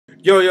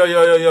Yo,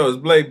 it's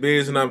Blake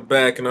Bees and I'm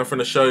back and I'm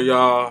finna show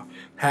y'all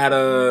how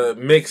to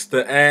mix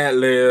the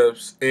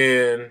ad-libs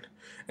and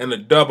the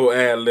double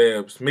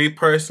ad-libs. Me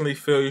personally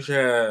feel you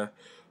should have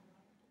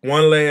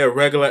one layer of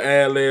regular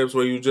ad-libs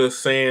where you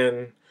just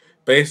saying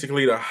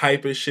basically the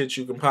hypest shit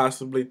you can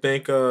possibly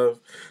think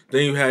of.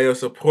 Then you have your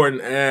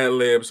supporting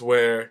ad-libs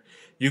where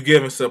you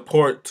giving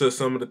support to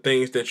some of the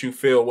things that you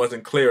feel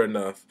wasn't clear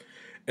enough.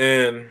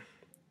 And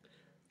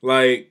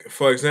like,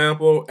 for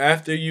example,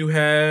 after you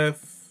have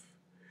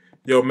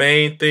your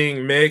main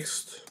thing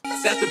mixed.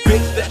 That's the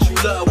bitch that you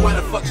love, why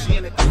the fuck she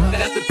in the club?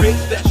 That's the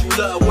bitch that you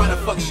love, why the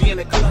fuck she in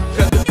the club?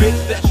 Cause the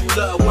bitch that you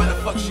love, why the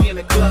fuck she in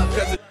the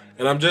club?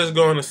 And I'm just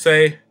going to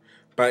say,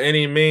 by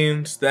any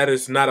means, that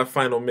is not a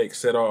final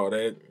mix at all.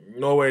 That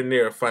nowhere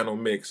near a final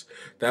mix.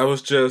 That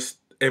was just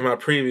in my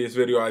previous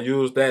video. I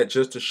used that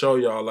just to show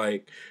y'all,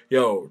 like,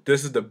 yo,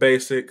 this is the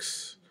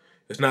basics.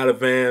 It's not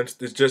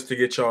advanced. It's just to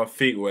get y'all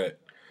feet wet.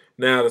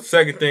 Now, the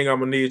second thing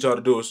I'm going to need y'all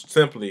to do is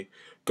simply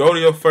go to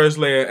your first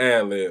layer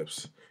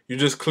ad-libs. You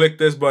just click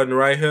this button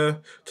right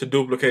here to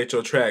duplicate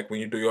your track when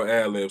you do your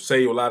ad-libs.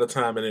 Save you a lot of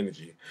time and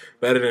energy.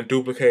 Better than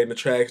duplicating the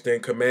tracks than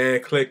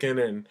command clicking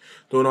and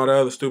doing all the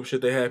other stupid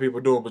shit they have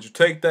people doing. But you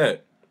take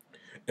that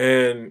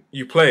and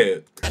you play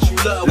it.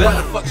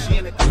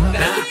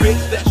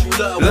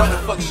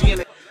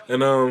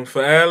 And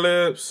for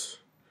ad-libs,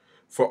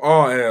 for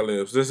all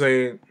ad-libs, these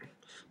ain't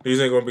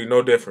gonna be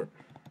no different.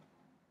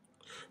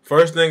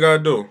 First thing I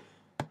do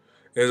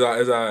is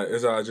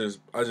I just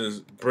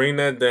bring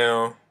that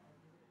down,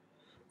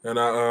 and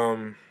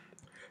I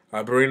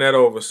bring that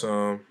over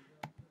some.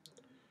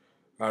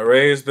 I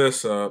raise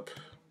this up,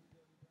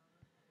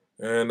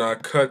 and I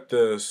cut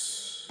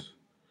this,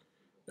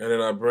 and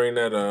then I bring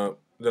that up.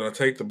 Then I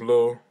take the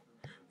blue,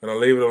 and I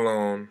leave it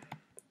alone.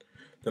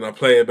 Then I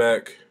play it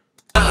back.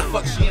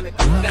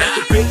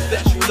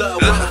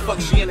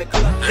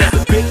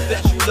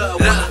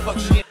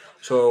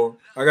 So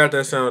I got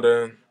that sound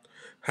in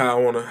how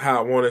I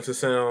want it to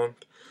sound.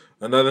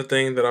 Another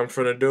thing that I'm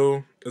finna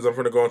do is I'm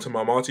finna go into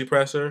my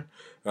multipressor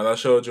that I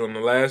showed you in the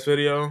last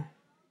video.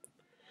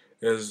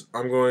 Is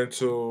I'm going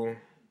to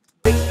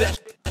let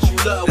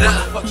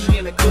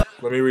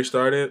me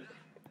restart it.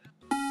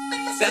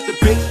 That's the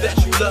bitch that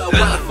you love,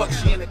 why the fuck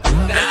she in the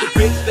club? That's the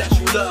bitch that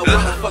you love,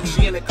 why the fuck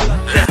she in the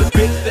club? That's the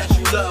bitch that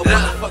you love,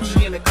 why the fuck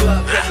she in the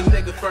club? That's a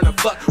nigga from the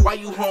fuck, why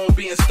you home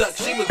being stuck?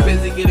 She was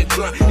busy getting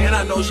drunk, and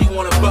I know she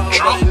wanna ball,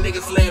 but a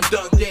nigga slam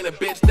dunk, ain't a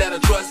bitch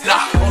that'll trust her.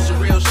 On some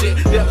real shit,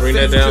 bring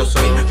that down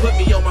some. Put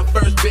me on my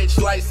first bitch,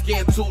 light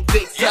skin, 2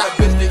 dicks. Tell a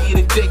bitch to eat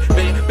a dick,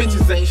 man.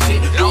 Bitches ain't shit,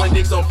 doing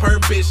dicks on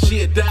purpose.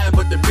 She a dime,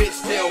 but the bitch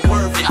still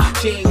worth it.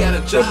 She ain't got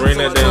a job, so bring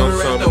that down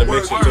some in the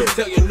mixer too.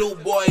 Tell your new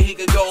boy he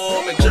can go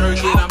home and jerk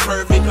it. I'm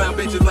perfect, clown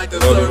bitches like the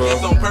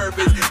circus on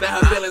purpose. Now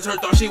her feelings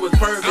hurt, thought she was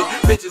perfect.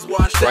 Bitches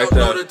washed out,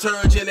 no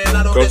detergent, and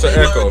I don't go to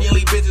echo.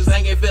 Bitches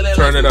hanging, feeling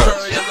turn like it up.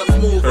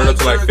 Turn it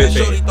to like 15.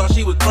 Shorty thought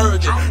she was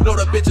virgin. Know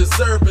the bitch is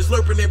surface,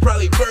 slurping and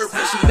probably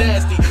burping. She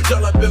nasty. So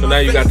now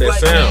you got that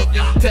sound.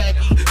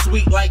 Tacky,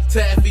 sweet like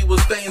taffy,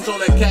 with stains on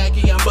the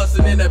khaki. I'm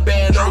busting in the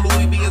band. Oh,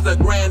 Louis V is a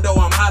grando.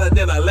 I'm hotter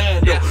than a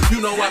Lando.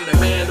 You know I'm the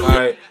man.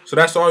 Alright, so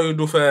that's all you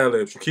do for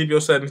ad-libs. You keep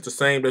your settings the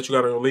same that you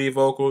got on your lead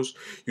vocals.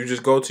 You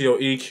just go to your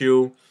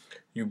EQ.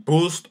 You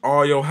boost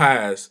all your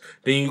highs.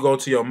 Then you go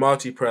to your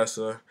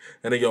multipressor.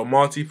 And in your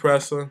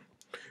multipressor,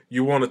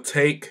 you want to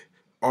take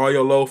all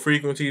your low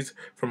frequencies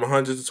from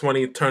 100 to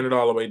 20, turn it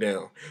all the way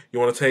down. You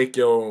want to take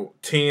your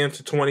 10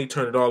 to 20,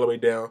 turn it all the way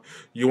down.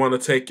 You want to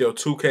take your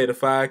 2K to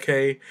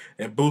 5K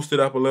and boost it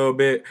up a little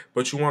bit,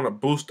 but you want to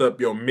boost up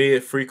your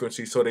mid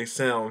frequency so they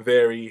sound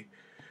very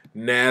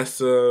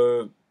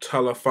NASA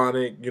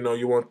telephonic. You know,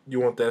 you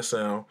want that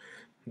sound.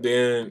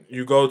 Then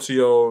you go to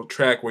your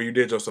track where you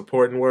did your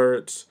supporting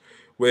words,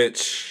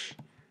 which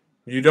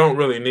you don't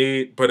really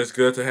need, but it's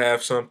good to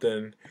have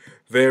something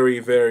very,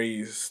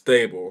 very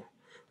stable.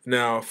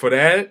 Now, for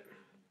that,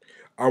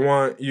 I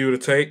want you to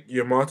take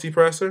your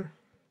multipressor,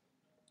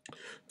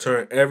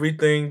 turn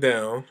everything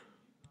down,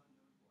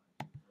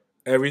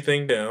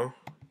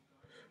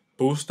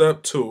 boost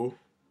up to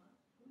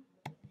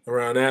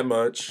around that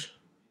much,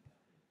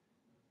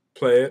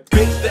 play it.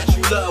 Bitch that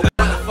you love,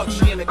 why the fuck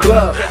she in the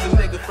club? That's a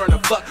nigga from the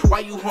fuck, why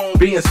you home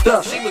being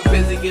stuck? She was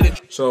busy getting.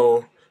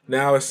 So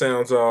now it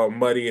sounds all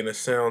muddy and it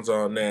sounds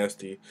all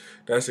nasty.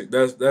 That's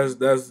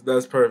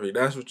perfect.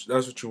 That's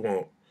what you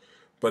want.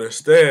 But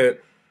instead,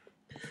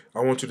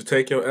 I want you to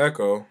take your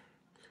echo,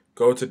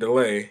 go to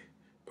delay,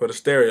 put a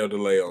stereo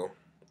delay on.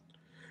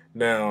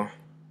 Now,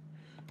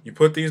 you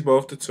put these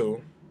both to 2,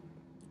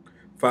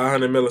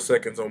 500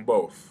 milliseconds on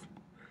both.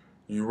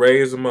 You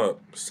raise them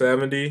up,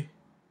 70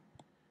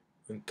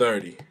 and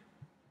 30.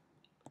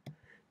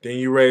 Then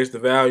you raise the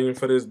volume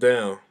for this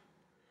down,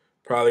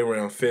 probably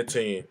around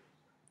 15.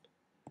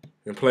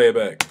 And play it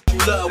back.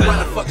 Love, why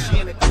the fuck she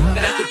in the club?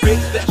 That's the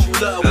bitch that you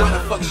love, why the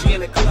fuck she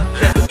in the club?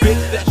 That's the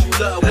bitch that you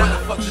love, why the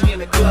fuck she in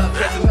the club?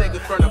 That's a nigga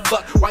from the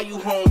fuck, why you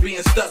home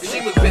being stuck? She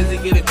was busy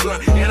getting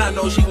drunk, and I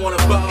know she wanna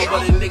ball,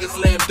 but a nigga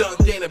slam dunk,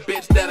 ain't a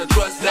bitch that'll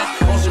trust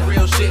that. On some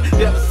real shit,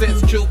 ever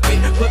since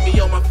Cupid put me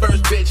on my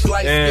first bitch,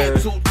 And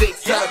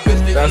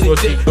that's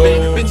what you do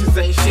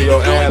to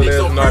your ad-libs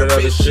and all that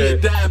other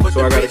shit. So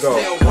I gotta go.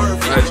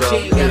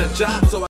 Alright, y'all.